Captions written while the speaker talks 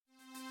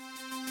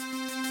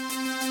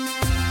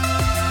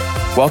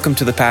Welcome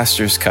to the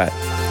Pastor's Cut.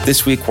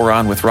 This week we're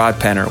on with Rod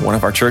Penner, one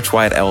of our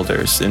church-wide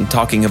elders, and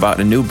talking about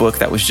a new book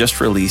that was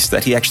just released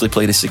that he actually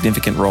played a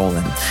significant role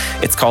in.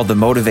 It's called The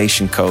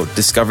Motivation Code: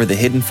 Discover the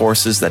Hidden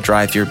Forces That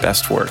Drive Your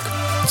Best Work.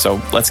 So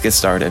let's get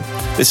started.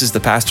 This is the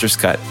Pastor's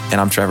Cut,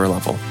 and I'm Trevor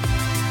Lovell.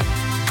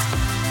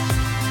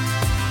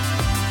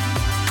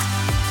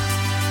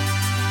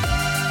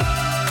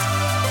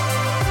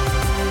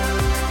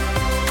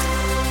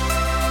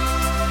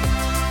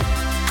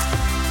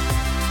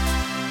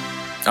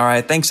 All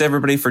right. Thanks,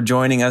 everybody, for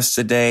joining us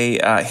today.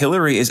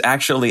 Hillary is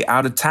actually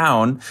out of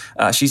town.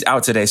 She's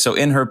out today. So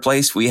in her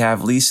place, we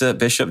have Lisa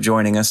Bishop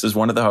joining us as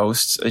one of the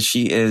hosts.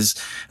 She is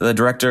the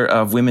director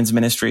of women's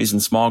ministries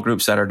and small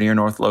groups at our Near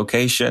North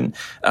location,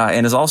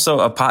 and is also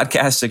a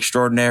podcast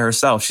extraordinaire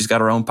herself. She's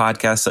got her own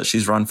podcast that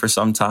she's run for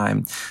some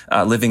time,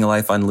 Living a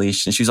Life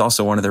Unleashed. And she's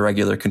also one of the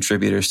regular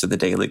contributors to the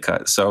Daily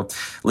Cut. So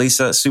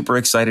Lisa, super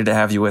excited to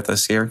have you with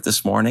us here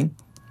this morning.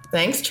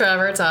 Thanks,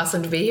 Trevor. It's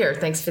awesome to be here.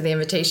 Thanks for the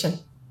invitation.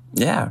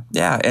 Yeah.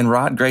 And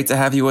Rod, great to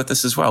have you with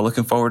us as well.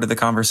 Looking forward to the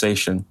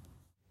conversation.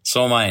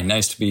 So am I.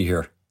 Nice to be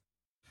here.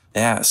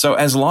 Yeah. So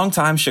as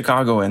longtime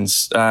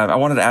Chicagoans, I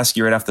wanted to ask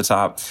you right off the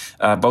top,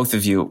 both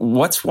of you,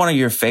 what's one of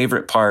your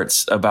favorite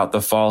parts about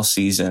the fall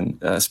season,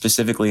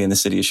 specifically in the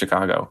city of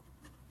Chicago?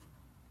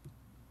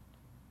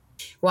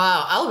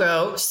 Wow, I'll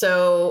go.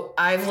 So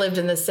I've lived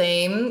in the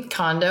same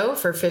condo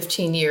for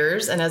 15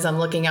 years. And as I'm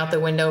looking out the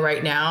window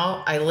right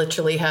now, I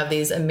literally have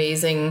these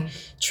amazing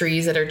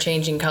trees that are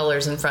changing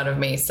colors in front of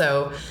me.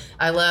 So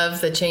I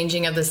love the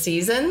changing of the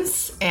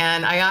seasons.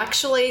 And I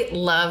actually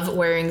love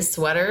wearing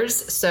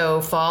sweaters. So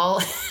fall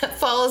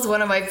is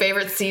one of my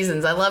favorite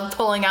seasons. I love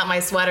pulling out my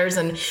sweaters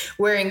and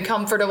wearing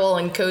comfortable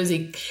and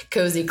cozy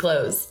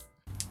clothes.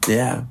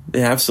 Yeah,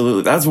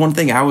 absolutely. That's one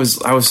thing I was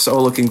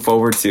so looking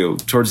forward to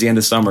towards the end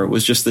of summer,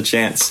 was just the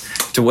chance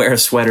to wear a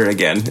sweater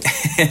again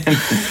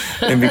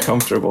and be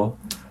comfortable.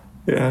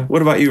 Yeah.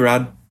 What about you,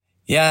 Rod?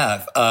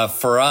 Yeah.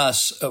 For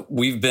us,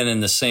 we've been in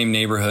the same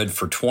neighborhood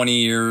for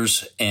 20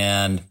 years,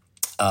 and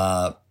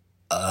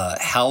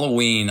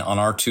Halloween on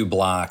our two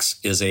blocks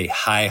is a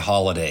high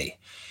holiday.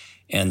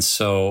 And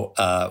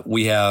so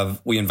we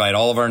invite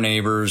all of our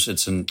neighbors.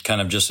 It's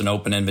kind of just an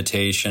open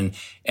invitation.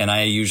 And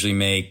I usually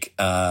make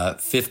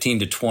 15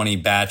 to 20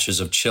 batches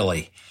of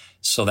chili.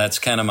 So that's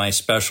kind of my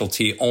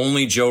specialty.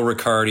 Only Joe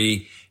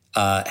Riccardi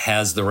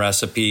has the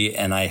recipe,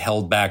 and I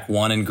held back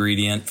one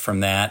ingredient from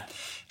that.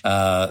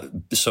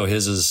 So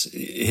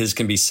his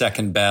can be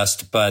second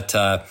best. But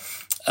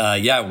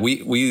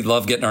we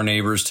love getting our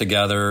neighbors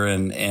together,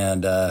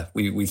 and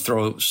we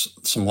throw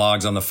some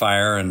logs on the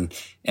fire, and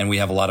we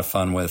have a lot of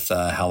fun with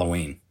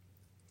Halloween.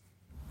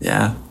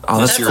 Yeah.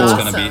 Oh, this year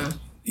awesome. It's going to be,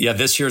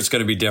 this year it's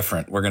going to be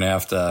different. We're going to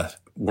have to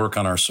work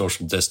on our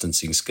social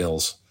distancing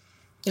skills.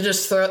 You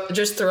just throw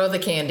the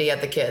candy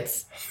at the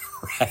kids.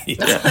 Right.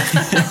 Yeah.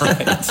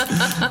 Right.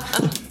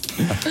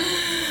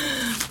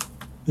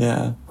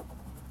 Yeah.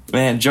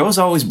 Man, Joe's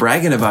always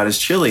bragging about his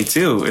chili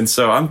too. And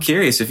so I'm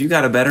curious, if you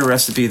got a better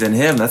recipe than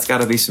him, that's got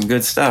to be some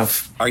good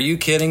stuff. Are you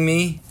kidding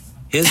me?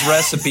 His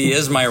recipe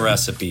is my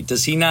recipe.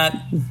 Does he not?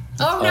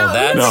 Oh, no, he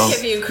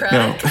doesn't give you credit.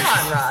 No. Come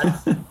on,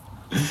 Rod.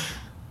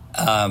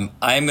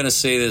 I'm going to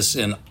say this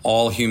in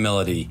all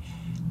humility.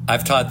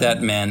 I've taught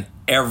that man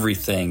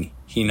everything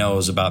he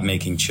knows about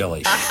making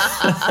chili.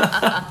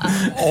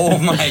 Oh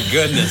my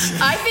goodness!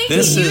 I think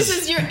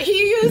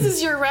he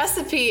uses your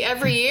recipe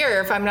every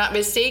year, if I'm not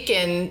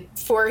mistaken,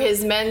 for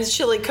his men's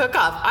chili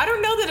cook-off. I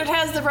don't know that it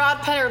has the Rod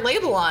Penner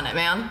label on it,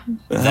 man.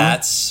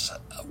 That's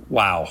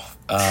wow.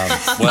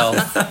 Well,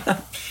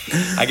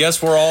 I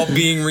guess we're all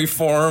being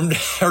reformed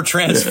or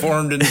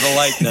transformed into the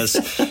likeness,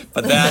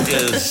 but that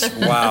is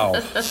wow.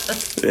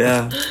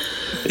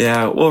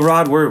 Yeah. Well,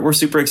 Rod, we're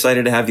super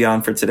excited to have you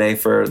on for today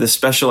for this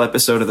special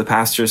episode of the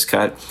Pastor's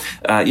Cut.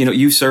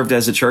 You served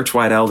as a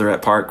church-wide elder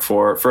at Park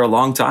for a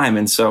long time,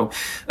 and so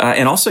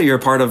and also you were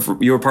part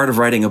of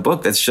writing a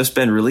book that's just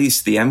been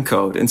released, The M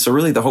Code. And so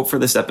really the hope for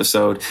this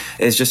episode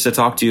is just to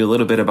talk to you a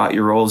little bit about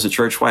your role as a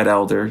church-wide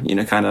elder.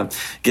 Kind of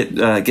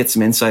get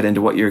some insight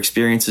into what your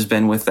experience has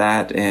been with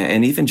that,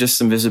 and even just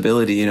some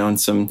visibility, and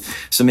some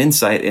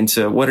insight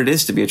into what it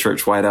is to be a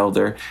church-wide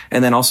elder,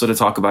 and then also to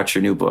talk about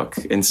your new book.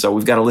 And so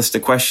we've got a list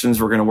of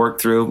questions we're going to work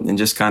through and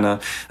just kind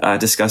of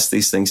discuss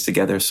these things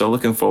together. So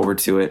looking forward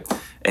to it.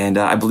 And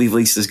I believe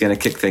Lisa's going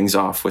to kick things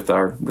off with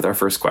our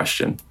first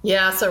question.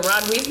 Yeah. So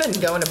Rod, we've been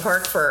going to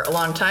Park for a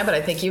long time, but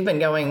I think you've been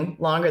going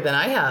longer than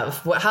I have.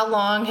 How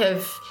long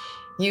have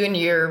you and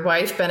your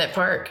wife been at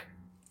Park?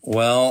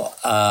 Well,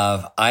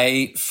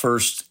 I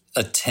first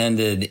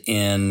attended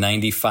in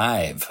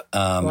 95.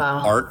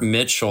 Wow. Art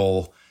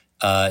Mitchell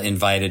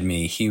invited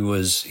me. He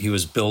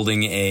was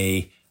building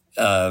a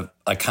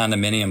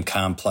condominium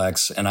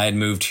complex, and I had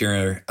moved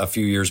here a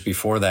few years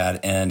before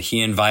that, and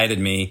he invited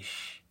me.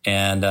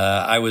 And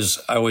I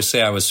always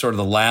say I was sort of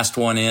the last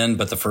one in,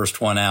 but the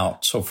first one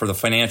out. So for the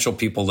financial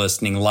people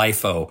listening,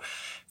 LIFO.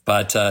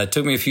 But it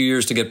took me a few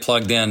years to get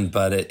plugged in,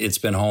 but it's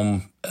been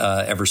home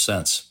ever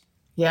since.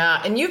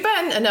 Yeah. And you've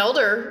been an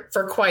elder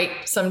for quite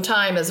some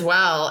time as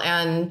well,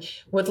 and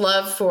would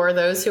love for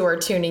those who are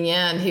tuning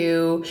in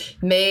who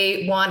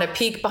may want to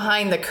peek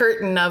behind the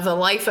curtain of the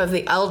life of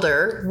the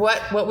elder.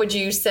 What would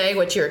you say?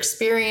 What's your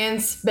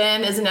experience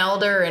been as an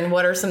elder? And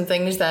what are some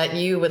things that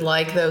you would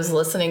like those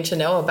listening to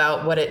know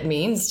about what it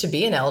means to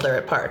be an elder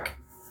at Park?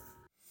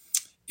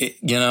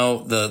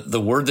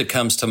 The word that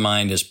comes to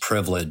mind is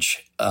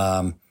privilege.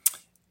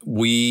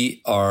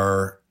 We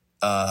are,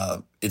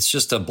 it's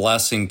just a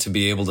blessing to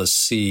be able to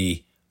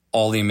see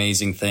all the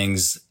amazing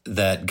things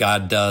that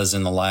God does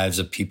in the lives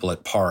of people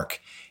at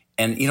Park.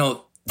 And,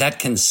 that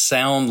can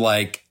sound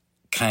like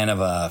kind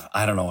of a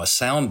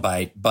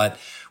soundbite, but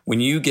when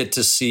you get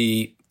to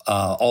see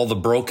all the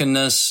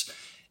brokenness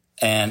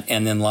and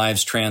then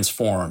lives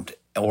transformed,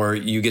 or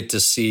you get to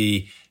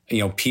see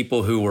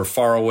people who were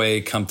far away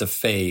come to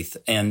faith,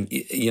 and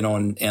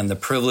the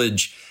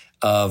privilege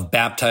of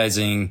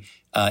baptizing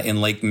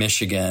in Lake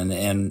Michigan.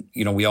 And,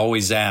 we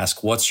always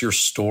ask, what's your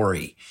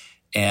story?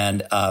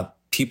 And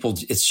people,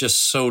 it's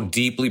just so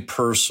deeply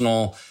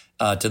personal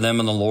to them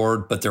and the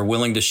Lord, but they're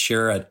willing to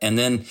share it. And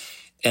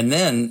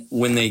then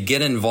when they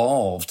get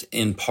involved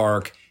in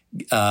Park,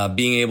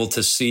 being able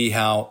to see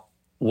how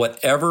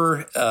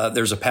whatever,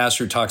 there's a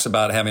pastor who talks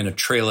about having a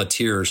trail of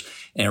tears,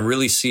 and I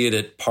really see it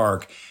at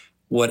Park.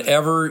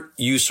 Whatever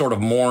you sort of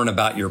mourn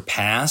about your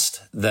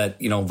past that,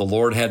 the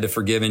Lord had to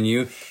forgive in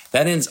you,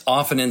 that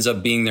often ends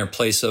up being their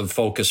place of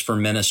focus for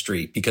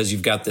ministry, because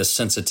you've got this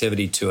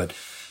sensitivity to it.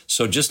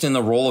 So just in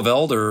the role of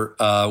elder,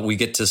 we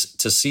get to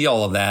see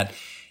all of that.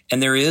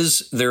 And there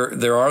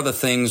are the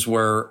things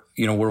where,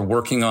 we're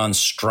working on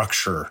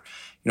structure,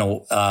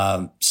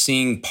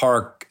 seeing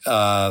Park,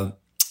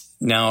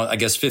 now, I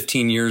guess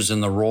 15 years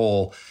in the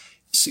role,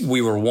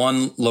 we were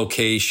one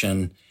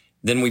location,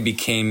 then we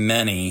became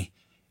many.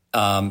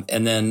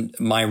 And then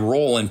my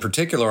role in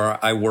particular,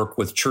 I work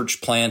with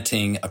church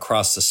planting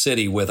across the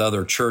city with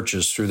other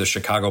churches through the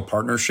Chicago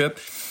Partnership.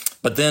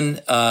 But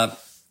then,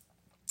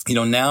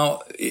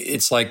 now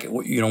it's like,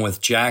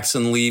 with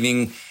Jackson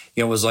leaving,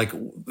 it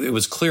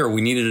was clear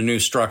we needed a new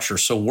structure.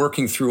 So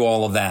working through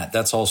all of that,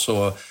 that's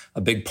also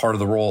a big part of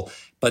the role.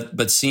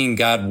 But seeing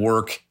God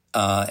work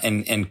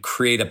and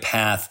create a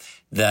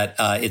path that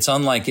it's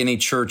unlike any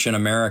church in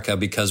America,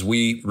 because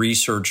we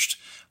researched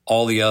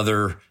all the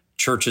other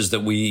churches that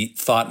we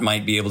thought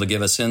might be able to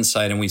give us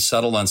insight, and we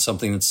settled on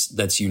something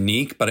that's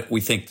unique, but we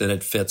think that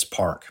it fits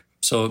Park.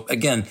 So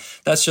again,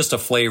 that's just a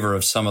flavor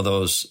of some of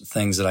those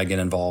things that I get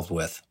involved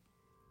with.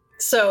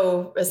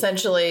 So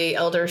essentially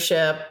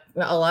eldership,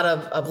 a lot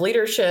of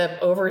leadership,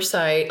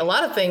 oversight, a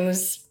lot of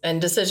things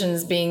and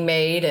decisions being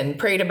made and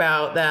prayed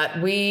about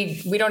that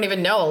we don't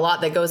even know a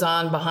lot that goes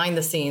on behind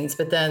the scenes,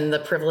 but then the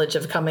privilege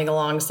of coming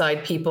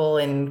alongside people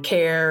in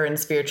care and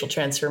spiritual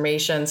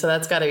transformation. So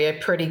that's got to be a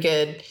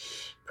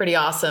pretty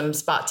awesome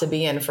spot to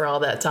be in for all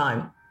that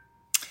time.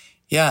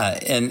 Yeah.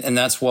 And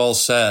that's well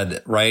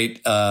said,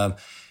 right?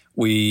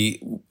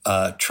 We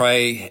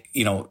try,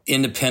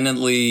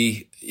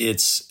 independently,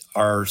 it's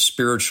our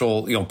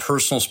spiritual,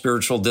 personal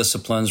spiritual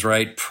disciplines,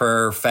 right?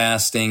 Prayer,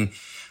 fasting.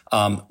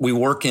 We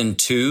work in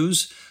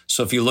twos.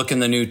 So if you look in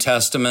the New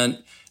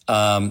Testament,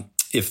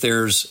 if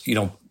there's,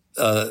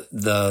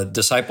 the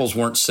disciples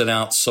weren't sent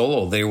out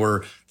solo, they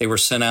were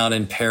sent out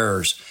in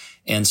pairs.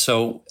 And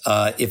so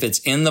if it's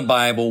in the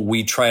Bible,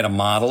 we try to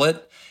model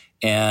it.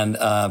 And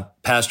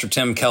Pastor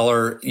Tim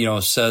Keller,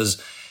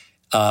 says,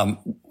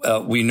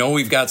 we know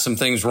we've got some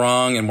things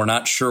wrong and we're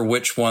not sure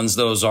which ones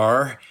those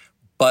are,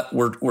 but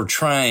we're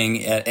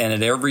trying and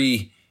at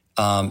every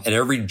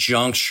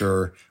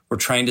juncture, we're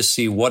trying to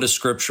see what is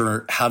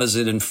Scripture, how does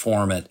it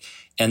inform it?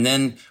 And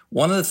then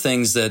one of the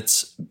things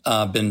that's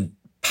been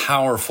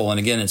powerful, and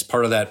again, it's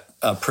part of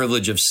that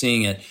privilege of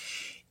seeing it,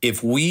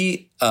 if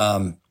we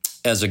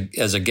as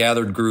a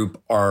gathered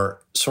group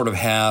are sort of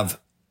have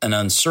an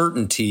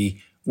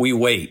uncertainty, we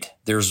wait.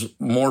 There's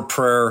more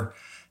prayer.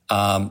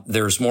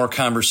 There's more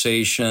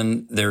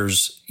conversation.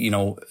 There's,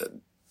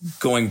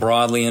 going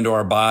broadly into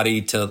our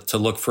body to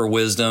look for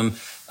wisdom,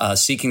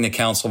 seeking the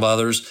counsel of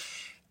others.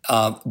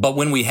 But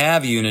when we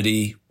have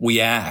unity, we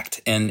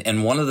act.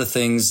 And one of the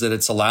things that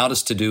it's allowed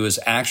us to do is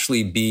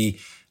actually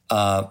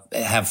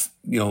have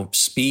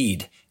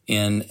speed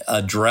in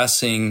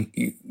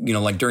addressing,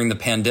 like during the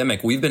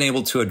pandemic, we've been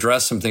able to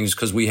address some things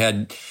because we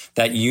had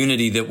that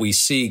unity that we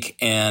seek.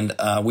 And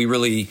we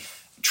really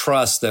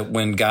trust that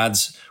when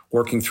God's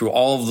working through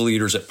all of the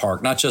leaders at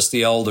Park, not just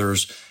the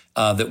elders,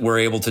 that we're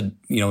able to,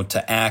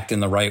 to act in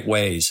the right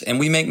ways. And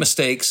we make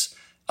mistakes,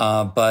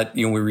 but,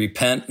 we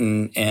repent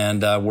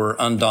and we're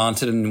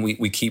undaunted and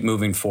we keep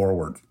moving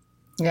forward.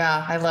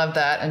 Yeah, I love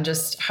that. And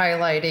just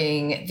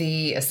highlighting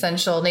the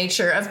essential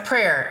nature of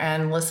prayer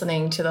and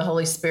listening to the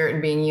Holy Spirit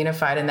and being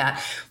unified in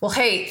that. Well,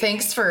 hey,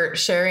 thanks for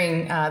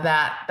sharing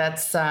that.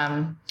 That's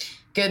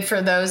good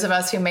for those of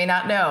us who may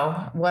not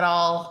know what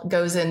all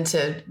goes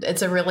into.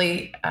 It's a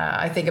really,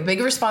 I think, a big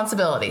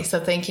responsibility. So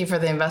thank you for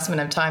the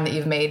investment of time that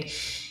you've made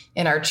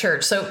in our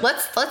church. So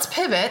let's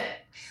pivot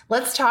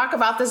Let's talk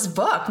about this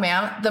book,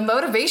 man. The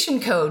Motivation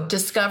Code,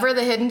 Discover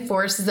the Hidden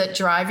Forces that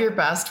Drive Your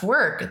Best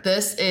Work.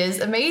 This is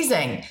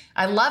amazing.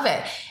 I love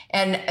it.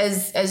 And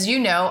as you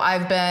know,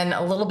 I've been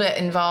a little bit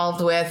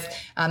involved with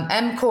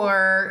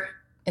MCOR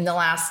in the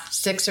last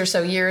 6 or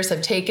so years.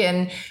 I've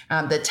taken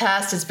the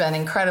test. It's been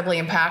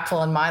incredibly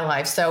impactful in my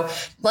life. So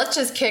let's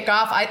just kick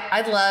off.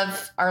 I'd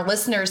love our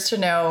listeners to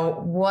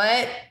know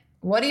what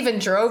even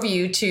drove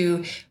you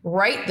to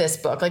write this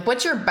book? Like,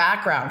 what's your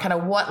background? Kind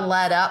of what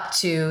led up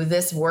to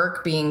this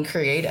work being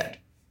created?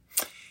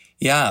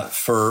 Yeah,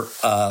 for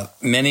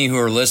many who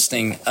are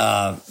listening,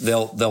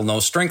 they'll know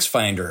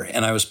StrengthsFinder,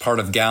 and I was part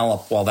of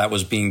Gallup while that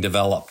was being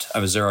developed. I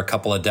was there a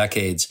couple of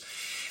decades,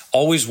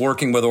 always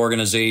working with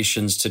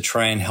organizations to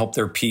try and help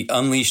their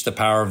unleash the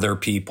power of their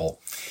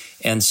people.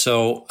 And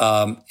so,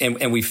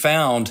 and we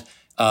found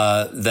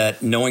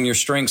that knowing your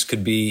strengths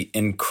could be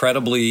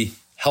incredibly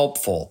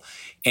helpful.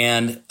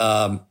 And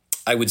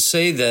I would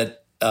say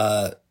that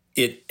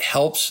it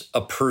helps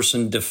a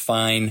person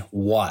define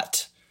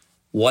what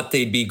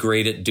they'd be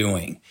great at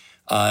doing.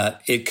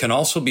 It can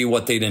also be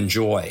what they'd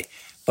enjoy,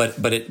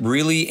 but it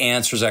really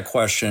answers that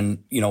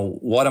question.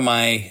 What am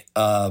I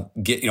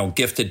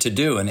gifted to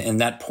do? And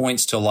that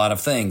points to a lot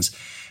of things.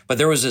 But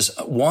there was this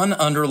one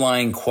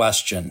underlying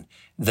question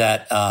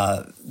that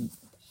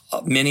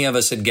many of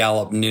us at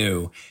Gallup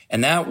knew,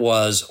 and that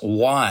was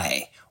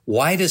why.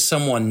 Why does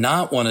someone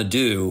not want to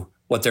do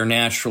what they're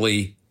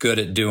naturally good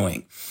at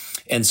doing?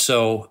 And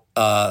so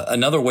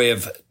another way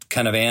of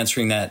kind of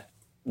answering that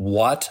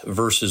what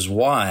versus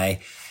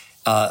why,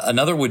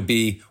 another would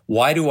be,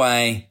 why do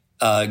I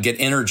get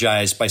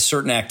energized by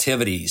certain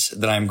activities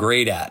that I'm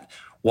great at?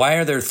 Why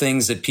are there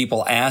things that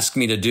people ask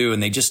me to do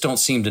and they just don't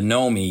seem to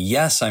know me?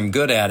 Yes, I'm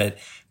good at it,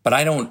 but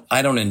I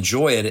don't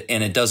enjoy it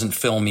and it doesn't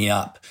fill me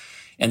up.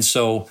 And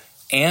so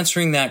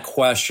answering that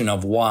question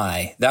of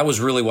why, that was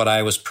really what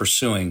I was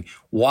pursuing.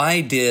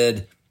 Why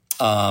did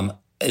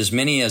as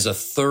many as a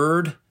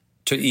third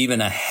to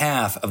even a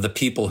half of the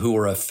people who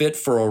were a fit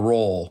for a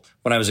role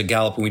when I was at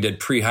Gallup and we did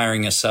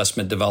pre-hiring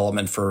assessment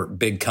development for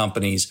big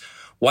companies,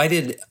 why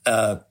did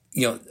a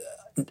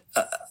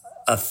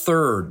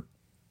third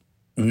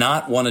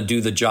not want to do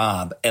the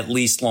job, at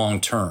least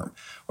long term?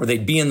 Or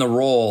they'd be in the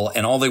role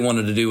and all they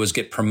wanted to do was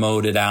get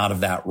promoted out of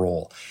that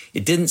role.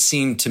 It didn't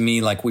seem to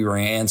me like we were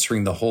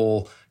answering the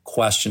whole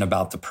question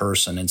about the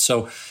person. And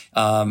so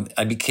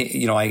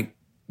I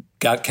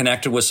got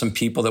connected with some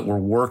people that were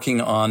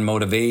working on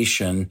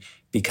motivation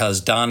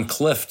because Don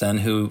Clifton,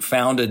 who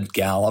founded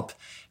Gallup,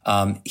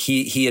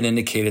 he had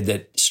indicated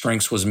that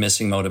strengths was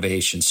missing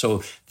motivation.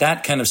 So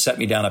that kind of set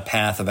me down a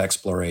path of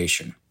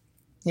exploration.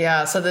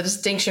 Yeah. So the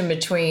distinction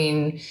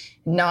between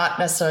not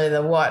necessarily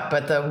the what,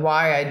 but the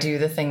why I do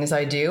the things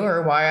I do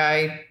or why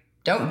I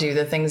don't do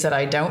the things that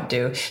I don't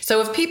do.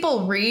 So if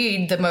people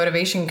read the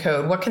Motivation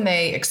Code, what can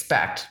they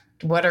expect?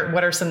 What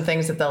are some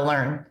things that they'll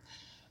learn?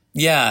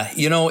 Yeah,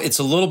 it's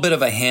a little bit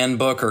of a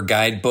handbook or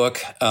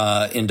guidebook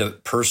into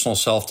personal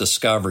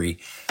self-discovery.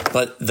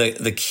 But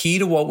the key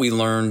to what we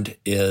learned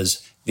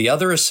is the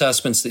other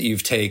assessments that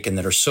you've taken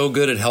that are so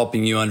good at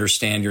helping you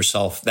understand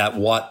yourself, that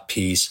what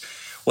piece,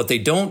 what they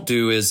don't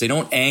do is they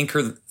don't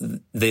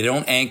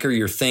anchor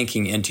your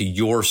thinking into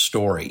your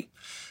story.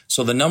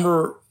 So the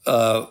number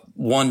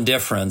one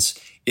difference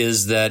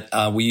is that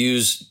we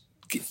use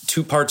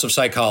 2 parts of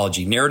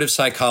psychology, narrative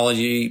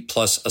psychology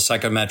plus a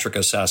psychometric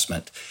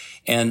assessment.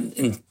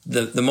 And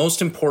the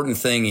most important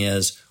thing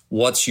is,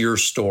 what's your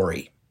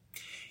story?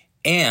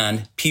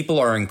 And people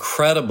are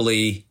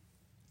incredibly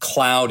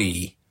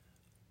cloudy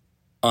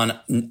on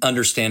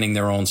understanding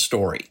their own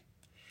story.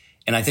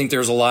 And I think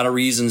there's a lot of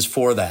reasons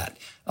for that.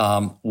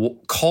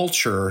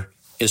 Culture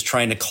is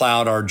trying to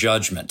cloud our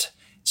judgment.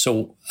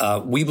 So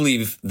we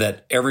believe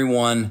that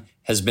everyone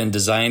has been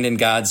designed in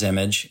God's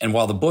image. And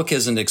while the book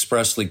isn't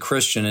expressly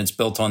Christian, it's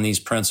built on these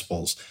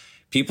principles.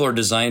 People are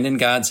designed in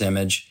God's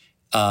image.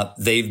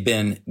 They've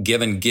been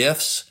given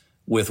gifts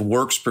with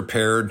works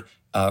prepared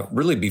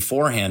really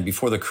beforehand,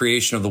 before the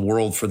creation of the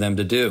world for them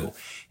to do.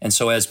 And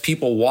so as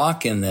people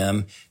walk in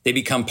them, they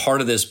become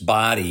part of this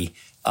body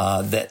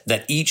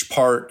that each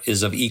part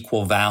is of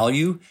equal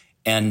value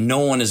and no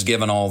one is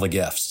given all the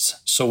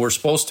gifts. So we're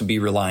supposed to be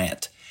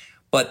reliant.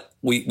 But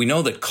we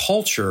know that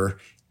culture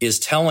is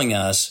telling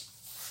us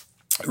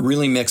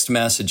really mixed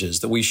messages,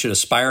 that we should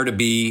aspire to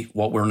be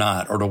what we're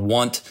not or to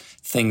want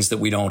things that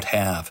we don't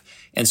have.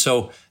 And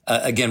so,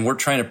 again, we're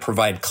trying to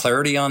provide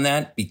clarity on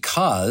that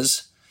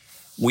because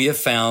we have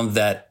found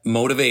that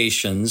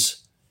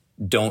motivations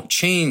don't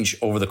change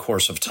over the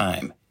course of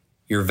time.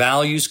 Your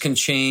values can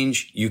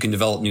change. You can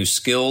develop new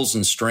skills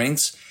and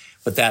strengths,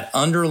 but that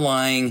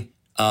underlying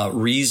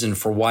reason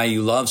for why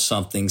you love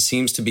something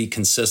seems to be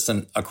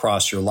consistent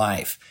across your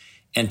life.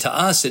 And to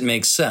us, it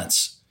makes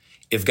sense.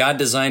 If God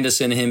designed us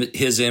in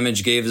His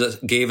image,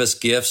 gave us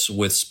gifts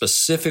with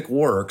specific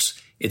works,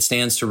 it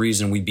stands to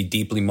reason we'd be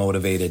deeply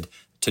motivated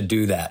to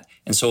do that.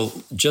 And so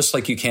just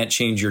like you can't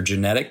change your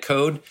genetic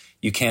code,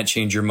 you can't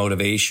change your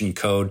motivation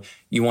code.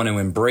 You want to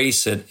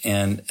embrace it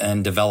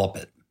and develop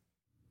it.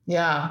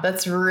 Yeah,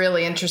 that's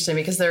really interesting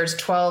because there's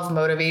 12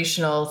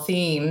 motivational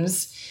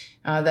themes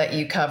that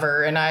you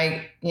cover. And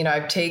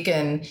I've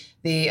taken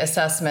the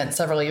assessment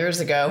several years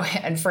ago,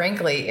 and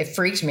frankly, it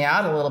freaked me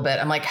out a little bit.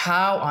 I'm like,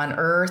 how on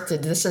earth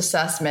did this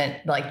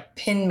assessment like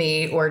pin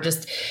me or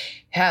just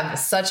have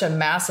such a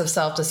massive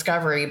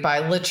self-discovery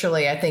by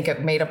literally, I think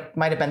it might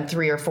have been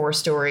 3 or 4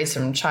 stories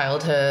from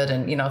childhood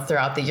and,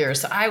 throughout the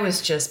years. So I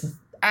was just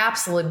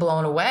absolutely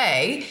blown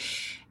away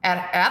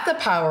at the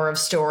power of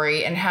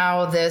story and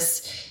how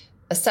this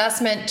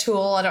assessment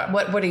tool,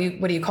 what do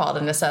you call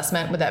it? An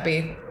assessment? Would that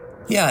be?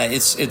 Yeah,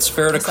 it's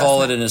fair to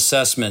call it an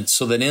assessment,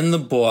 so that in the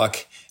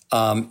book,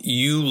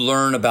 you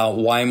learn about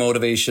why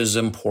motivation is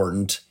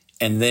important,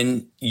 and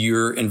then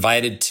you're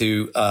invited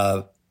to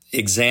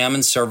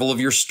examine several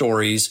of your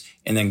stories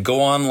and then go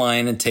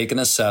online and take an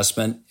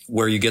assessment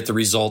where you get the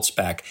results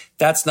back.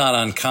 That's not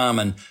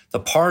uncommon. The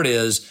part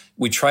is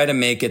we try to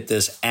make it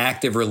this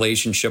active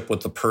relationship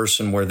with the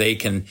person where they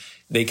can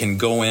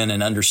go in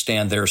and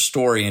understand their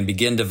story and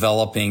begin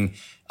developing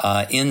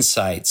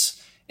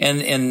insights.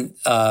 And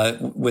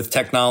with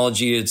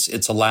technology,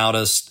 it's allowed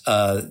us,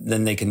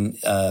 then they can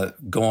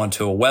go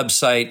onto a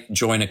website,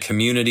 join a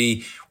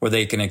community where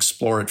they can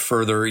explore it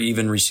further,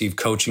 even receive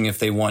coaching if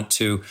they want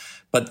to.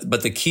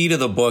 But the key to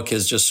the book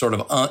is just sort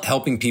of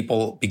helping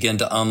people begin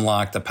to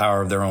unlock the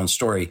power of their own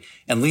story.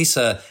 And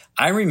Lisa,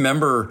 I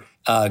remember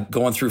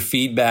going through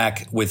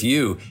feedback with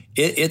you.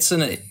 It's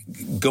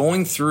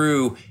going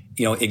through,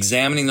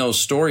 examining those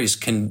stories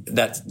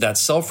that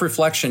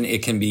self-reflection,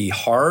 it can be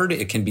hard,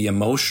 it can be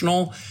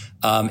emotional,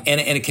 and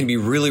it can be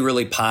really,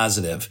 really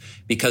positive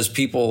because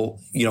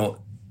people,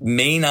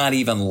 may not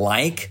even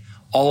like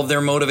all of their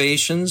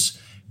motivations,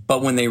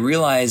 but when they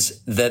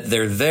realize that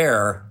they're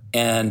there,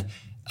 and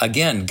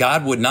again,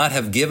 God would not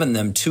have given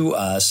them to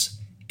us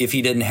if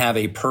he didn't have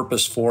a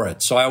purpose for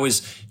it. So I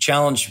always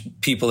challenge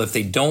people, if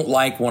they don't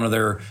like one of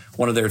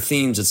their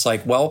themes, it's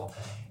like, well,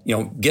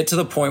 get to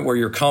the point where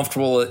you're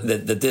comfortable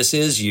that this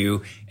is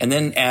you, and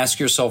then ask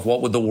yourself,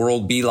 what would the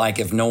world be like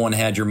if no one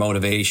had your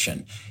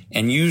motivation?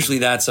 And usually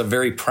that's a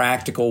very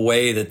practical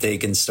way that they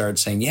can start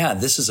saying, yeah,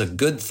 this is a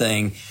good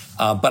thing,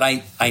 but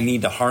I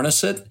need to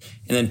harness it.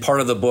 And then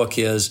part of the book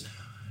is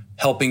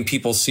helping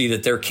people see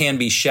that there can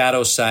be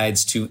shadow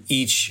sides to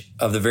each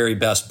of the very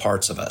best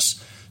parts of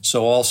us.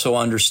 So also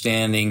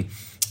understanding,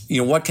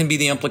 what can be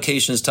the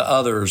implications to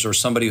others or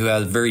somebody who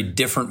has very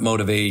different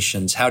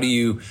motivations? How do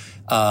you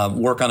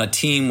work on a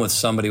team with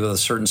somebody with a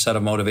certain set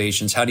of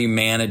motivations? How do you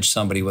manage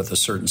somebody with a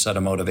certain set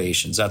of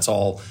motivations? That's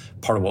all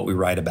part of what we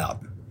write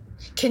about.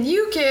 Can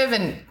you give,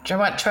 and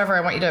Trevor,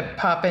 I want you to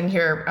pop in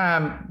here,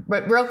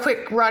 but real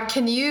quick, Rod,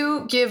 can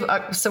you give,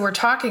 so we're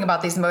talking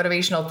about these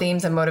motivational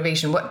themes and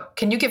motivation.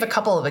 Can you give a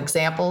couple of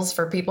examples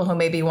for people who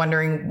may be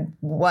wondering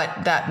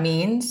what that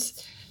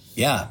means?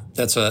 Yeah,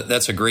 that's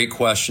a great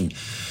question.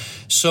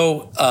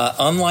 So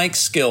unlike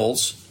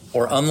skills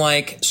or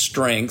unlike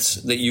strengths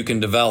that you can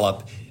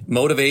develop,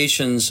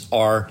 motivations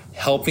are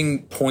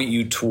helping point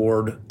you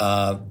toward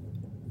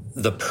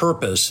the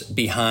purpose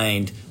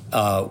behind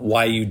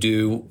why you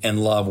do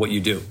and love what you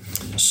do.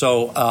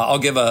 So I'll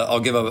give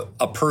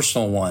a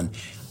personal one.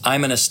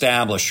 I'm an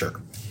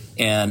establisher.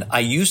 And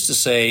I used to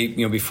say,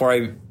 before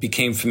I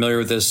became familiar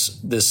with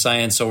this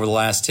science over the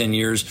last 10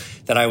 years,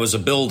 that I was a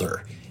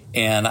builder.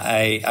 And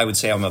I would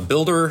say I'm a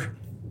builder,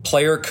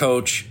 player,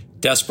 coach,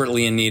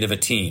 desperately in need of a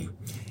team.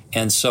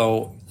 And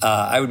so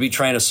I would be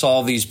trying to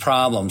solve these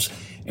problems.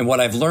 And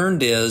what I've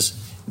learned is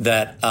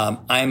that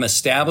I'm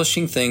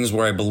establishing things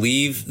where I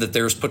believe that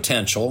there's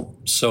potential.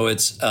 So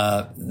it's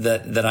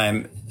that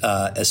I'm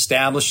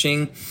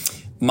establishing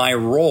my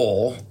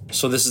role.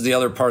 So this is the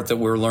other part that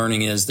we're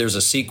learning is there's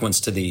a sequence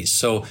to these.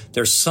 So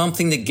there's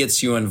something that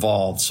gets you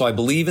involved. So I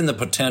believe in the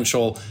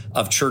potential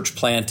of church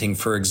planting,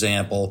 for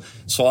example.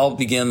 So I'll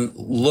begin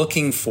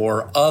looking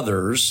for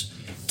others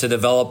to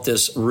develop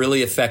this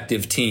really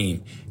effective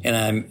team.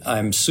 And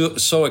I'm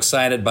so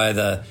excited by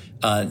the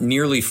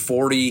nearly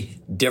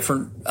 40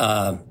 different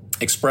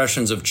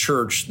expressions of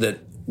church that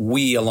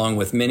we, along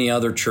with many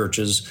other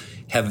churches,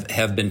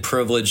 have been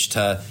privileged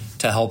to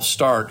help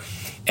start.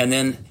 And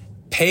then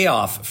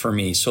payoff for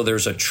me. So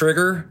there's a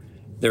trigger,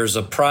 there's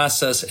a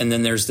process, and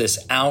then there's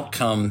this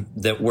outcome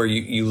that where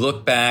you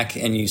look back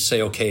and you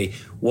say, okay,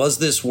 was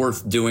this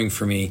worth doing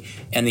for me?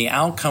 And the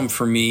outcome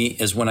for me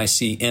is when I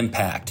see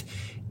impact.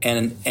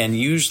 And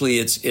usually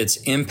it's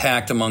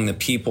impact among the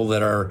people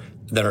that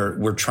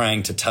we're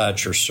trying to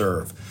touch or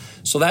serve.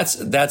 So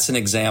that's an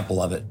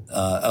example of it,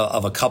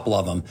 of a couple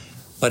of them.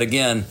 But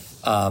again,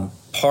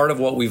 part of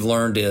what we've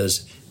learned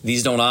is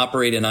these don't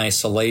operate in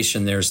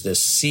isolation. There's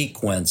this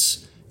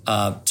sequence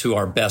to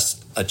our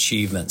best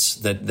achievements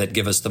that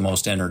give us the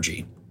most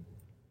energy.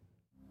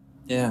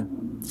 Yeah.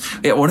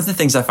 One of the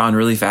things I found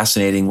really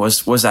fascinating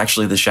was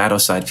actually the shadow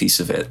side piece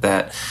of it.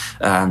 That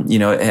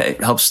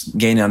it helps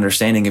gain an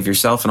understanding of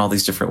yourself in all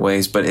these different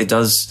ways, but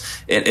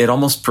it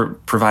almost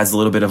provides a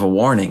little bit of a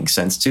warning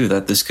sense too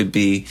that this could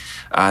be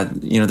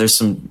there's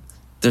some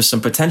there's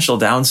some potential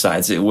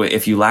downsides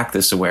if you lack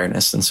this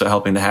awareness. And so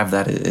helping to have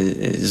that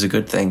is a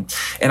good thing.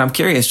 And I'm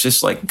curious,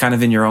 just like kind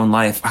of in your own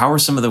life, how are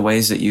some of the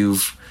ways that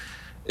you've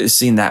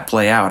seen that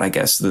play out, I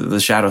guess, the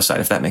shadow side,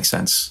 if that makes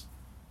sense?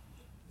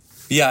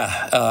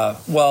 Yeah.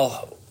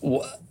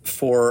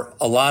 For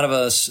a lot of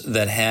us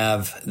that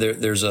have,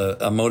 there's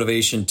a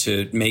motivation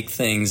to make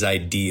things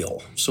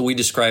ideal. So we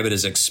describe it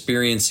as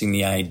experiencing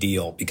the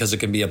ideal because it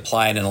can be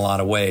applied in a lot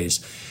of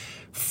ways.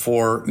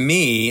 For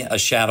me, a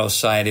shadow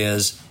side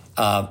is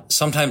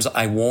sometimes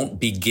I won't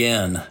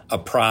begin a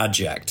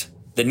project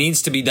that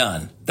needs to be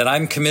done, that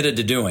I'm committed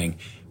to doing,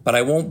 but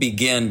I won't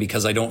begin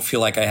because I don't feel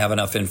like I have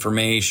enough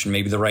information.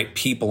 Maybe the right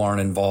people aren't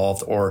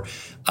involved, or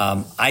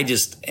am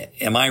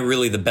I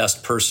really the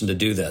best person to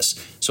do this?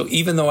 So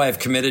even though I've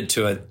committed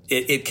to it,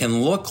 it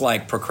can look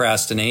like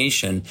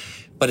procrastination,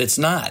 but it's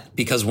not,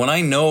 because when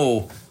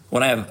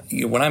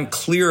I'm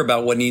clear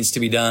about what needs to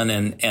be done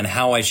and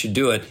how I should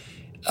do it,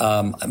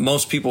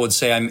 most people would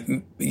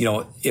say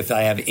if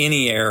I have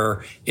any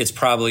error, it's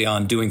probably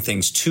on doing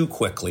things too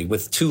quickly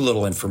with too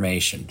little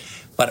information.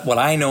 But what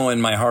I know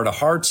in my heart of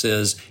hearts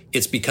is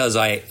it's because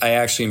I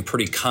actually am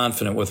pretty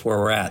confident with where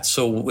we're at.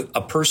 So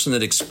a person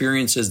that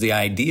experiences the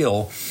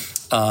ideal,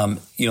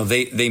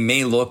 they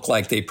may look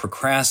like they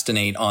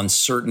procrastinate on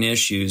certain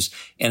issues,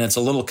 and it's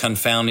a little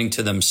confounding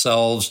to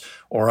themselves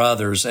or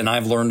others. And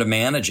I've learned to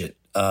manage it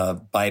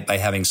by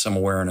having some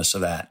awareness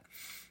of that.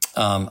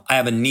 I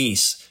have a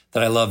niece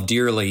that I love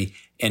dearly,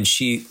 and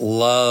she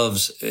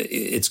loves,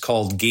 it's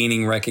called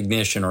gaining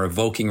recognition or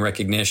evoking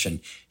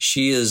recognition.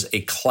 She is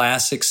a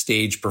classic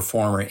stage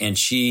performer, and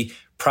she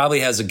probably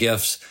has a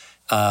gift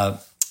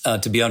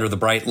to be under the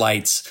bright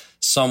lights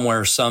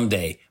somewhere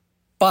someday.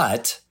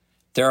 But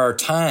there are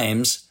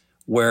times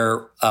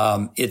where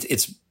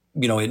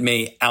it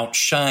may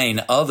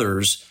outshine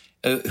others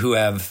who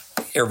have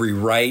every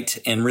right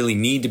and really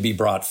need to be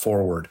brought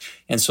forward.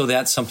 And so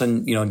that's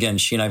something, again,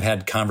 she and I've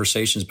had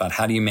conversations about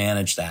how do you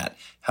manage that?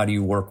 How do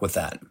you work with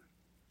that?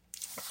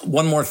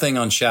 One more thing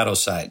on shadow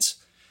sides.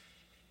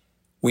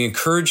 We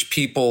encourage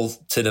people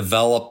to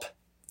develop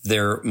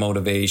their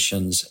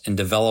motivations and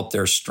develop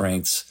their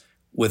strengths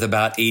with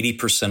about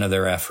 80% of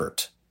their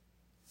effort.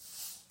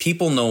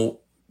 People know,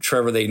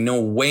 Trevor, they know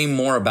way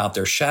more about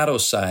their shadow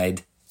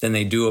side than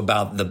they do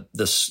about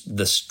the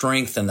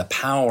strength and the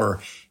power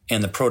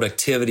and the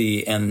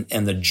productivity and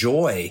the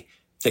joy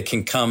that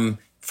can come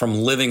from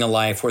living a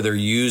life where they're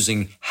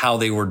using how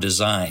they were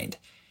designed.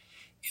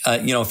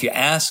 If you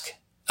ask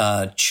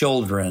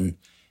children,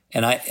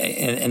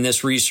 and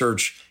this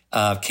research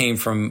came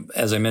from,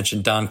 as I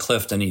mentioned, Don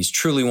Clifton. He's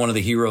truly one of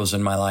the heroes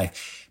in my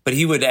life. But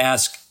he would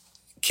ask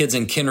kids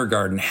in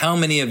kindergarten, how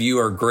many of you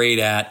are great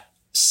at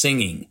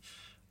singing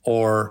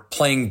or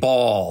playing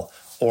ball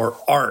or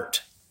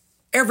art?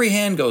 Every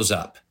hand goes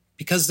up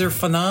because they're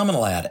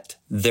phenomenal at it,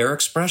 their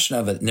expression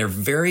of it, and they're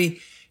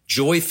very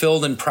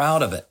joy-filled and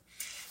proud of it.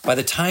 By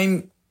the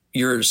time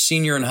you're a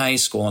senior in high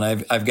school,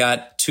 and I've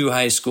got 2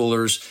 high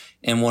schoolers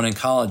and 1 in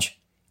college,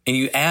 and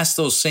you ask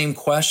those same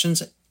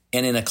questions,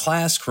 and in a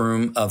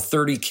classroom of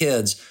 30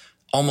 kids,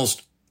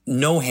 almost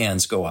no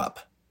hands go up.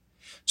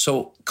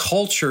 So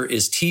culture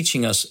is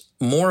teaching us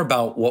more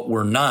about what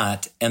we're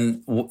not,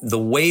 and the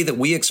way that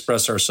we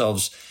express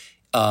ourselves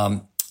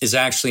is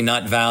actually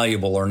not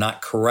valuable or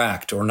not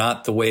correct or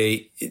not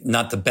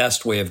the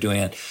best way of doing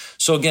it.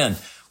 So again,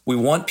 we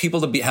want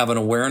people to have an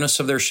awareness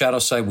of their shadow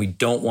side. We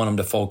don't want them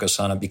to focus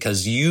on it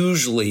because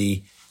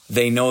usually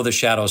they know the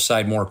shadow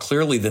side more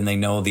clearly than they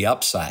know the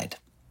upside.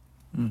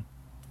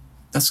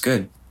 That's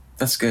good.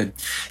 That's good.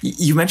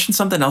 You mentioned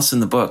something else in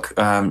the book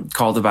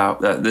called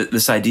about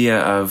this idea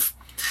of,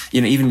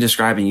 even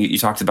describing, you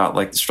talked about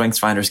like the strengths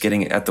finders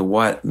getting at the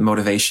what,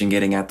 motivation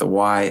getting at the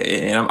why.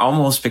 And I'm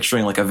almost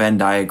picturing like a Venn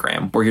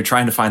diagram where you're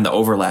trying to find the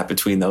overlap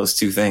between those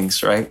two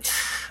things, right?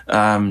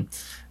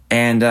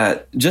 And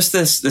just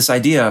this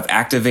idea of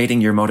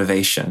activating your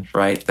motivation,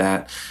 right?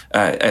 That,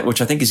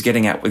 which I think is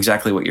getting at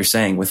exactly what you're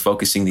saying with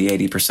focusing the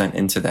 80%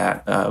 into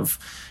that of,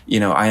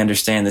 I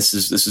understand this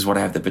is what I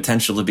have the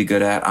potential to be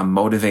good at. I'm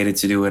motivated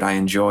to do it. I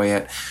enjoy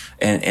it.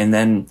 And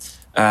then,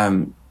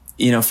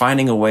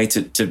 finding a way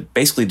to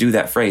basically do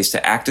that phrase,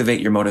 to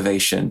activate your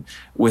motivation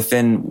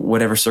within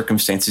whatever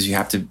circumstances you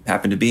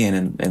happen to be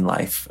in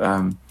life.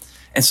 And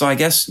so I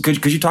guess,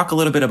 could you talk a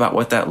little bit about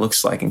what that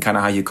looks like and kind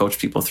of how you coach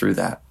people through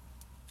that?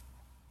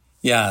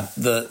 Yeah,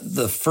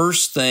 the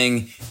first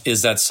thing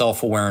is that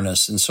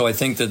self-awareness. And so I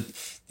think that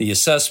the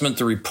assessment,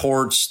 the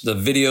reports, the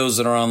videos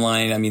that are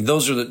online, I mean,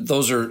 those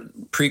are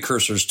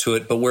precursors to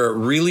it. But where it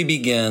really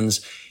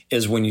begins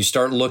is when you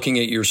start looking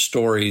at your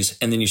stories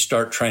and then you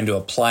start trying to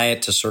apply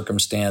it to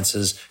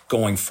circumstances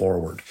going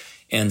forward.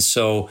 And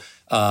so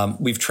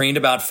we've trained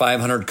about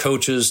 500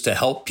 coaches to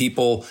help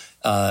people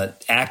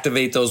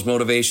activate those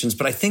motivations.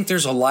 But I think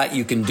there's a lot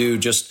you can do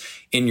just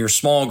in your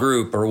small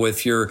group or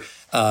with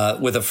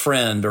with a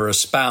friend or a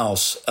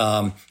spouse,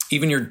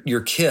 even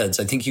your kids.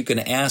 I think you can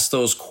ask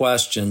those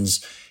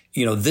questions.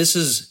 This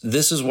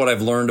is what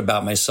I've learned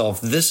about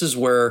myself. This is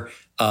where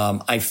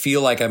I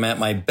feel like I'm at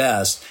my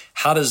best.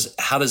 How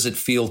does it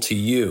feel to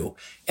you?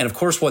 And of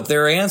course, what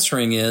they're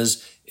answering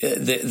is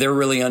they're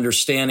really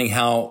understanding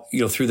how,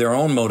 through their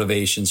own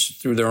motivations,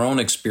 through their own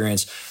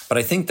experience. But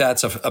I think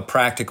that's a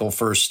practical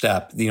first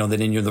step,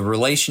 that in the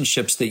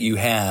relationships that you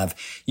have,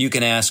 you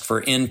can ask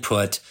for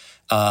input.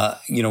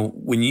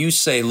 When you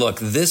say, look,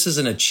 this is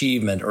an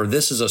achievement or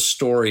this is a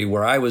story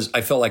where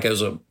I felt like I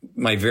was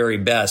my very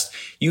best,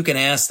 you can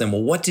ask them,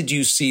 well, what did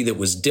you see that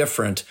was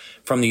different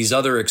from these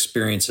other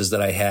experiences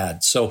that I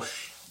had? So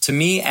to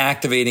me,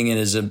 activating it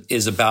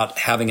is about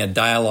having a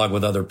dialogue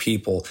with other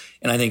people.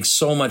 And I think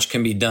so much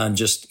can be done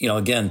just,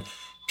 again,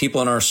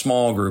 people in our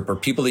small group or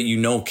people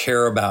that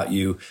care about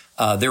you.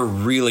 They're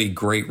really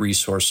great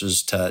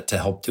resources to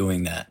help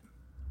doing that.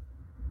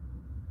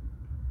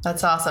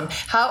 That's awesome.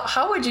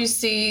 How would you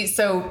see,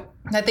 so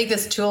I think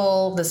this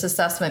tool, this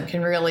assessment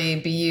can really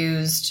be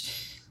used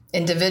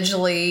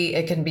individually.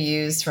 It can be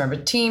used from a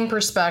team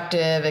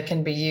perspective. It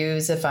can be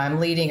used if I'm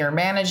leading or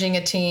managing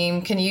a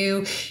team. Can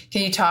you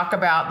talk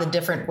about the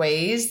different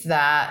ways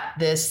that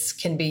this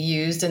can be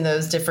used in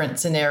those different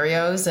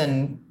scenarios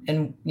and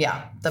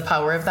the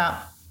power of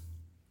that?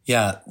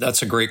 Yeah,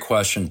 that's a great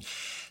question.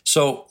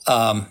 So,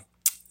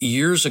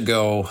 years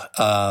ago,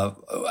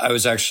 I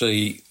was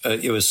actually,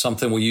 it was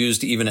something we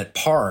used even at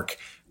Park.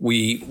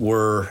 We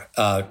were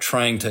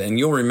trying to, and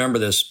you'll remember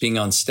this being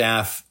on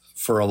staff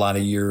for a lot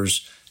of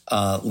years,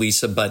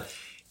 Lisa, but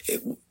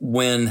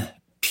when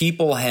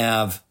people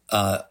have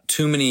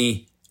too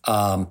many,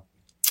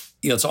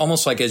 it's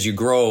almost like as you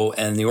grow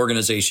and the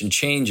organization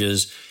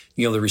changes,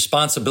 the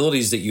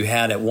responsibilities that you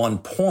had at one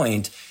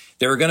point,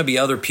 there are going to be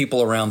other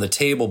people around the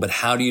table, but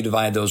how do you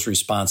divide those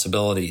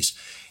responsibilities?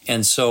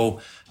 And so,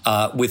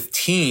 with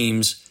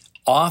teams,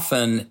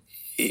 often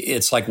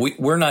it's like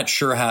we're not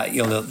sure how,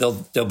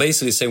 they'll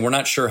basically say, we're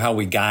not sure how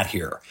we got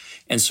here.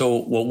 And so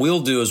what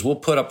we'll do is we'll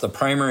put up the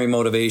primary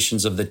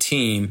motivations of the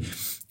team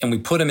and we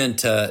put them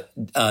into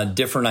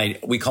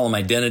different, we call them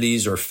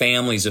identities or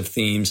families of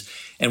themes,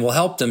 and we'll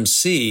help them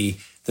see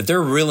that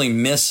they're really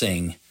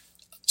missing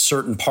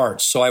certain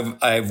parts. So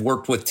I've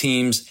worked with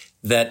teams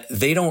that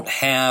they don't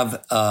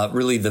have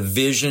really the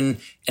vision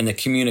and the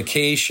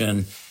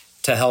communication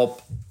to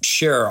help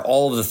share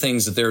all of the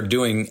things that they're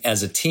doing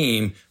as a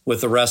team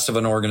with the rest of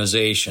an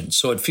organization.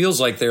 So it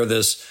feels like they're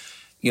this,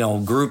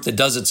 group that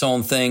does its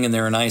own thing and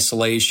they're in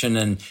isolation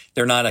and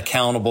they're not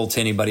accountable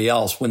to anybody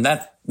else. When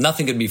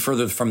nothing could be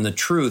further from the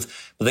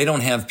truth, but they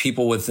don't have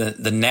people with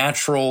the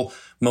natural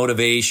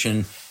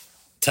motivation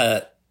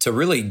to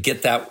really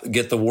get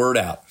the word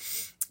out.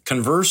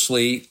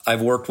 Conversely,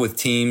 I've worked with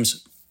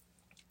teams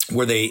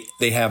where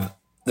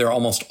they're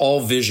almost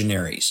all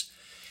visionaries.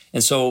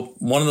 And so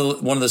one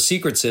of the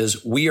secrets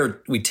is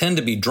we tend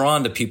to be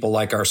drawn to people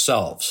like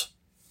ourselves.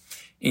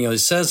 It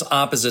says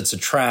opposites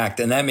attract,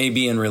 and that may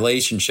be in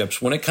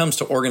relationships. When it comes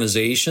to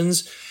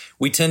organizations,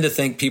 we tend to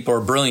think people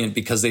are brilliant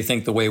because they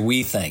think the way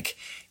we think.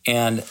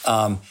 And,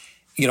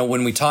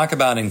 when we talk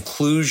about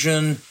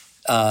inclusion,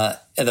 and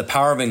the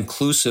power of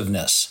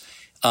inclusiveness,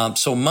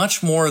 so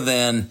much more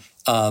than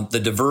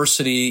the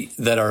diversity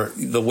that are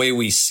the way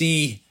we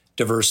see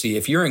diversity,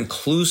 if you're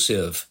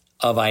inclusive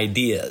of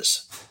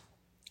ideas,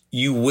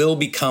 you will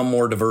become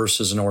more diverse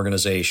as an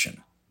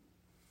organization.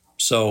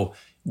 So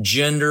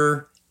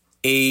gender,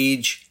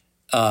 age,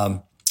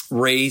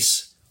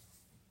 race,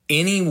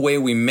 any way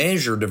we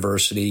measure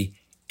diversity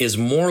is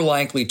more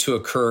likely to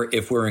occur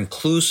if we're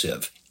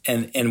inclusive.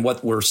 And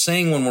what we're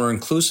saying when we're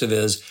inclusive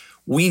is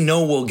we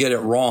know we'll get it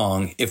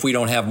wrong if we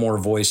don't have more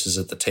voices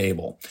at the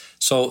table.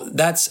 So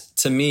that's,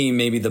 to me,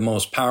 maybe the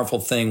most powerful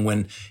thing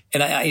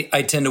and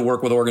I tend to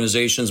work with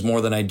organizations more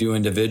than I do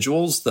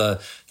individuals. The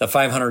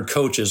 500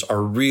 coaches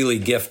are really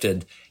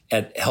gifted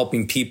at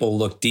helping people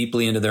look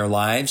deeply into their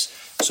lives.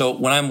 So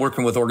when I'm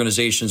working with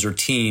organizations or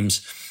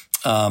teams,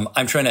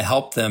 I'm trying to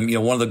help them.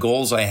 One of the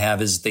goals I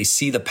have is they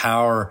see the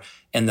power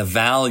and the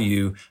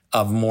value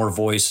of more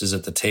voices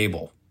at the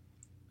table.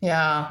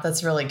 Yeah,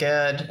 that's really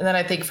good. And then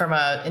I think from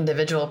an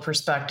individual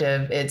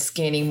perspective, it's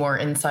gaining more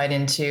insight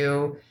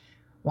into,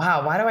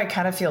 wow, why do I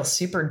kind of feel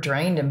super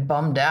drained and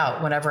bummed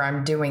out whenever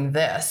I'm doing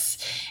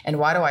this? And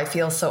why do I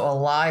feel so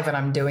alive when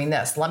I'm doing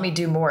this? Let me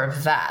do more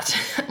of that.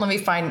 Let me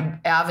find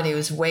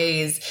avenues,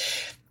 ways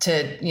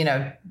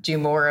to, do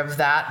more of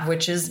that,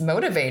 which is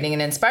motivating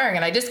and inspiring.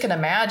 And I just can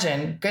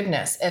imagine,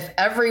 goodness, if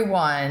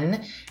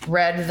everyone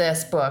read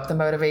this book, The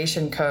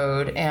Motivation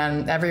Code,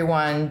 and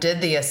everyone did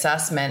the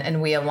assessment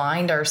and we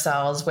aligned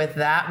ourselves with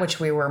that which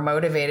we were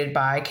motivated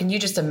by, can you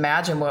just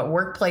imagine what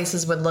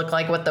workplaces would look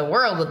like, what the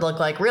world would look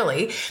like,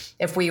 really,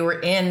 if we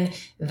were in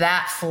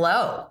that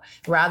flow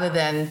rather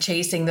than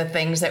chasing the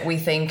things that we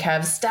think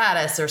have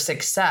status or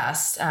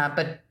success.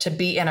 But to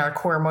be in our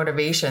core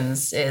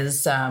motivations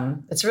is,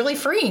 it's really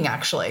freeing,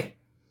 actually.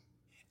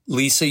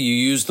 Lisa, you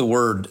used the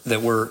word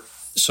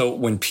so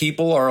when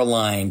people are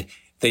aligned,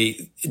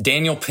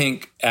 Daniel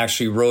Pink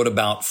actually wrote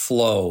about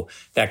flow,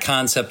 that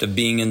concept of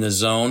being in the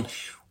zone.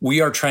 We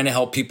are trying to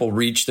help people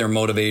reach their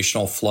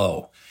motivational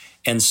flow.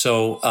 And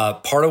so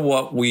part of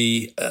what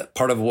we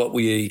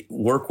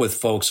work with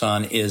folks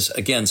on is,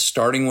 again,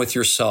 starting with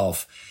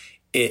yourself.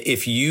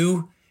 If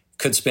you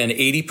could spend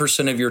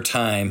 80% of your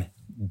time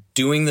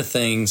doing the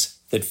things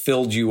that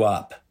filled you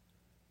up,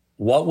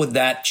 what would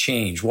that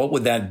change? What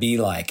would that be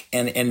like?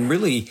 And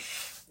really,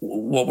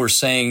 what we're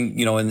saying,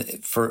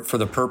 for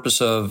the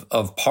purpose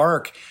of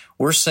Park,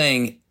 we're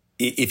saying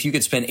if you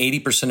could spend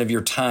 80% of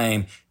your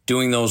time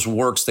doing those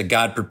works that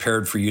God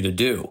prepared for you to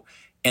do.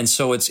 And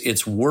so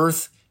it's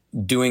worth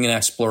doing an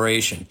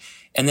exploration.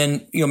 And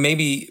then,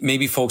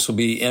 maybe folks will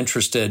be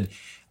interested.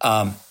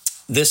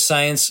 This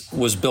science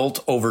was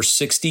built over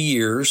 60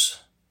 years,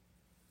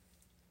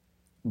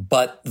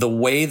 but the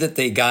way that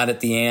they got at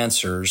the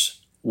answers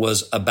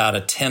was about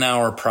a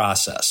 10-hour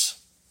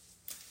process.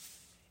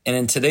 And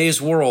in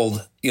today's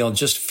world,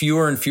 just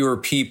fewer and fewer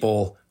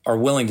people are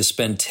willing to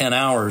spend 10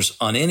 hours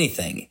on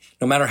anything,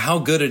 no matter how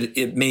good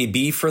it may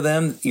be for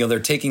them.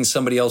 They're taking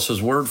somebody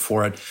else's word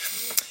for it.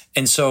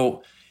 And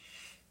so,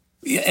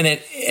 and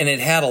it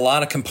had a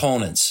lot of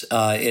components.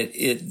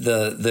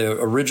 The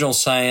original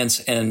science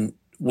and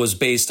was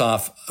based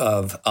off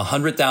of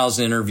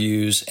 100,000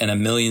 interviews and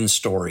 1 million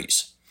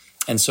stories.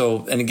 And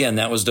so, and again,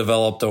 that was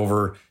developed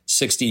over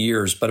 60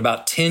 years. But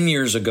about 10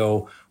 years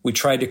ago, we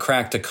tried to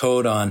crack the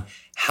code on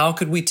how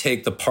could we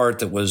take the part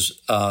that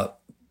was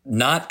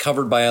not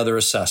covered by other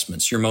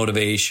assessments, your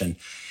motivation.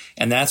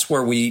 And that's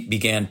where we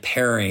began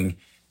pairing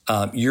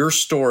your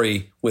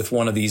story with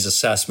one of these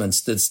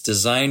assessments that's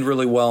designed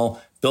really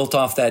well, built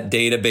off that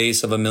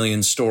database of 1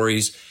 million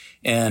stories.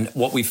 And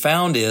what we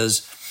found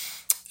is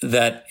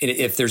that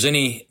if there's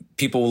any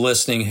people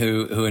listening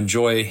who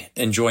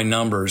enjoy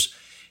numbers,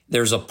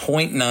 there's a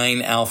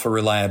 0.9 alpha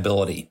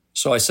reliability.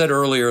 So I said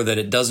earlier that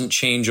it doesn't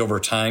change over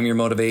time, your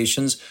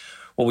motivations.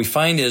 What we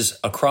find is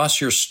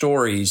across your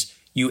stories,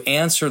 you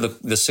answer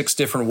the 6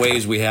 different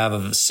ways we have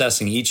of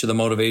assessing each of the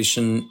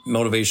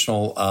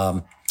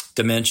motivational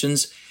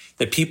dimensions,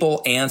 that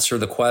people answer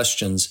the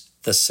questions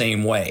the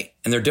same way.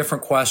 And they're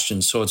different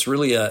questions, so it's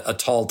really a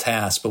tall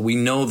task, but we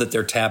know that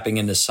they're tapping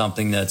into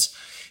something that's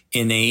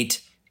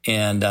innate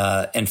and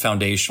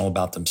foundational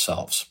about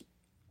themselves.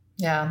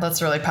 Yeah,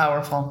 that's really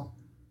powerful.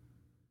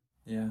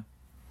 Yeah.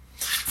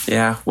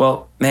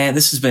 Well, man,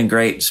 this has been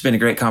great. It's been a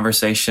great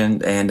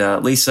conversation.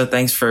 And Lisa,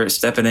 thanks for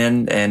stepping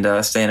in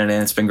and standing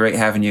in. It's been great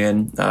having you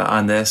in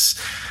on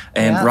this.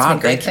 And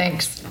Rod,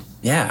 thanks.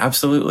 Yeah,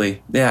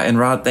 absolutely. Yeah. And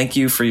Rod, thank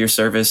you for your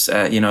service,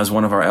 as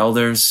one of our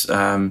elders.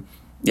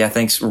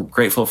 Thanks. We're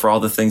grateful for all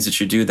the things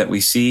that you do that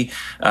we see,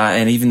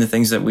 and even the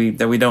things that we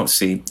don't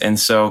see. And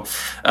so,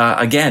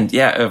 again,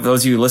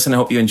 those of you who listen, I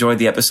hope you enjoyed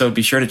the episode.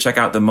 Be sure to check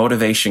out the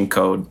Motivation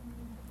Code.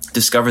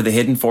 Discover the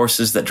hidden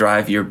forces that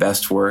drive your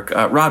best work.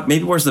 Rod,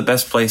 maybe where's the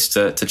best place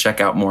to check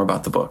out more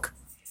about the book?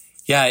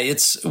 Yeah,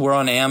 we're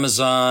on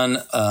Amazon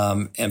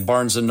and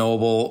Barnes &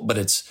 Noble,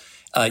 but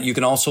you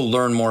can also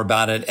learn more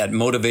about it at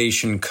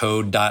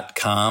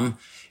motivationcode.com.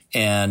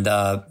 And,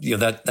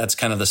 that's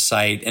kind of the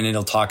site, and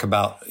it'll talk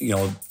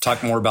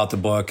more about the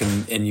book,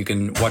 and you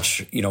can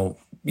watch, you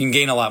can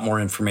gain a lot more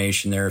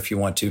information there if you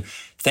want to.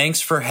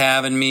 Thanks for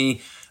having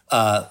me.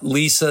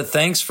 Lisa,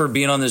 thanks for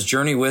being on this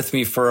journey with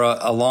me for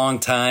a long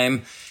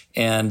time.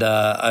 And,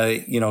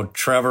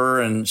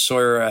 Trevor and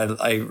Sawyer,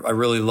 I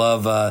really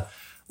love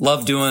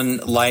doing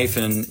life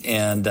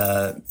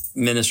and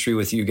ministry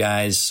with you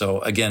guys. So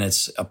again,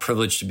 it's a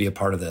privilege to be a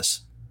part of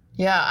this.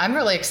 Yeah, I'm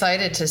really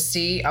excited to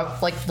see,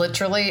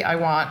 literally, I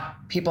want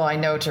people I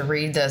know to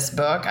read this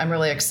book. I'm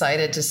really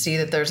excited to see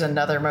that there's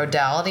another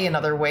modality,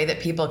 another way that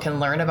people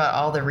can learn about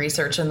all the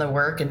research and the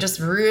work and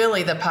just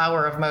really the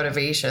power of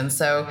motivation.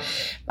 So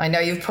I know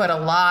you've put a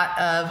lot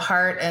of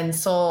heart and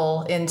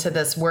soul into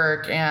this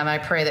work, and I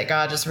pray that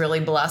God just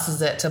really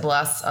blesses it to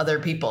bless other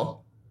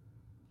people.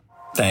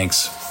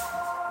 Thanks.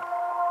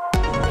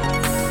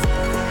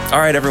 All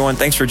right, everyone.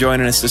 Thanks for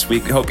joining us this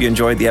week. We hope you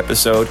enjoyed the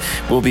episode.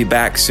 We'll be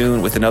back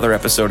soon with another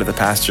episode of The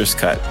Pastor's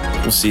Cut.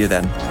 We'll see you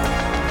then.